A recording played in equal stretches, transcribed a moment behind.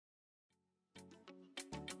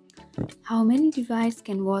How many devices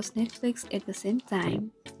can watch Netflix at the same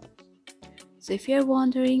time? So if you're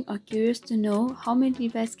wondering or curious to know how many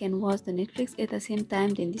devices can watch the Netflix at the same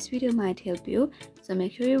time, then this video might help you. So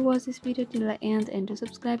make sure you watch this video till the end and to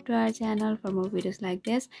subscribe to our channel for more videos like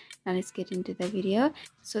this. Now let's get into the video.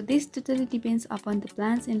 So this totally depends upon the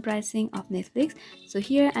plans and pricing of Netflix. So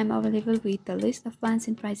here I'm available with the list of plans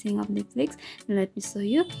and pricing of Netflix. Now let me show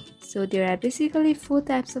you. So there are basically 4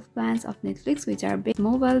 types of plans of Netflix, which are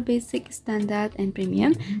mobile, basic, standard, and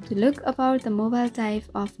premium. To look about the mobile type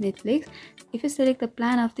of Netflix, if you select the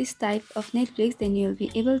plan of this type of Netflix, then you'll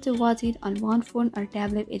be able to watch it on one phone or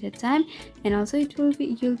tablet at a time, and also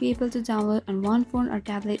you'll be able to download on one phone or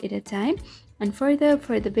tablet at a time. And further,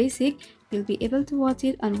 for the basic, you'll be able to watch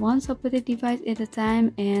it on one separated device at a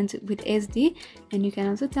time and with SD, and you can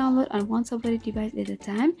also download on one separated device at a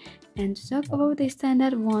time. And to talk about the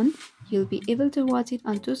standard one, you'll be able to watch it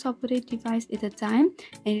on 2 separate devices at a time,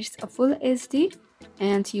 and it's a full SD,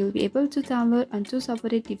 and you'll be able to download on 2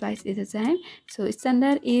 separate devices at a time. So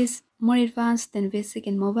standard is more advanced than basic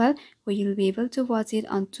and mobile, where you'll be able to watch it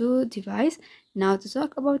on 2 devices. Now to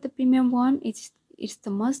talk about the premium one, it's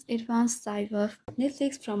the most advanced type of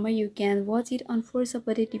Netflix, from where you can watch it on 4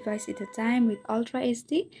 separate devices at a time with Ultra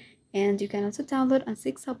HD, and you can also download on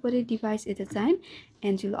 6 separate devices at a time,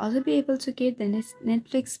 and you'll also be able to get the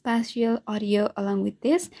Netflix spatial audio along with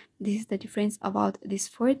this. This is the difference about this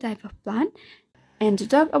 4 type of plan. And to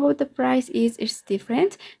talk about the price, it's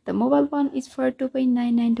different. The mobile one is for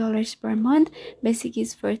 $2.99 per month, basic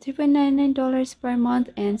is for $3.99 per month,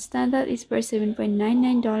 and standard is for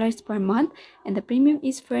 $7.99 per month, and the premium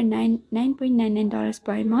is for $9.99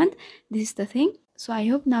 per month. This is the thing. So I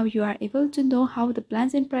hope now you are able to know how the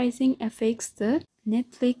plans and pricing affects the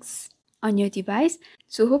Netflix on your device.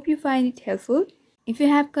 So hope you find it helpful. If you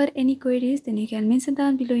have got any queries, then you can mention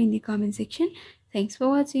down below in the comment section. Thanks for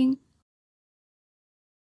watching.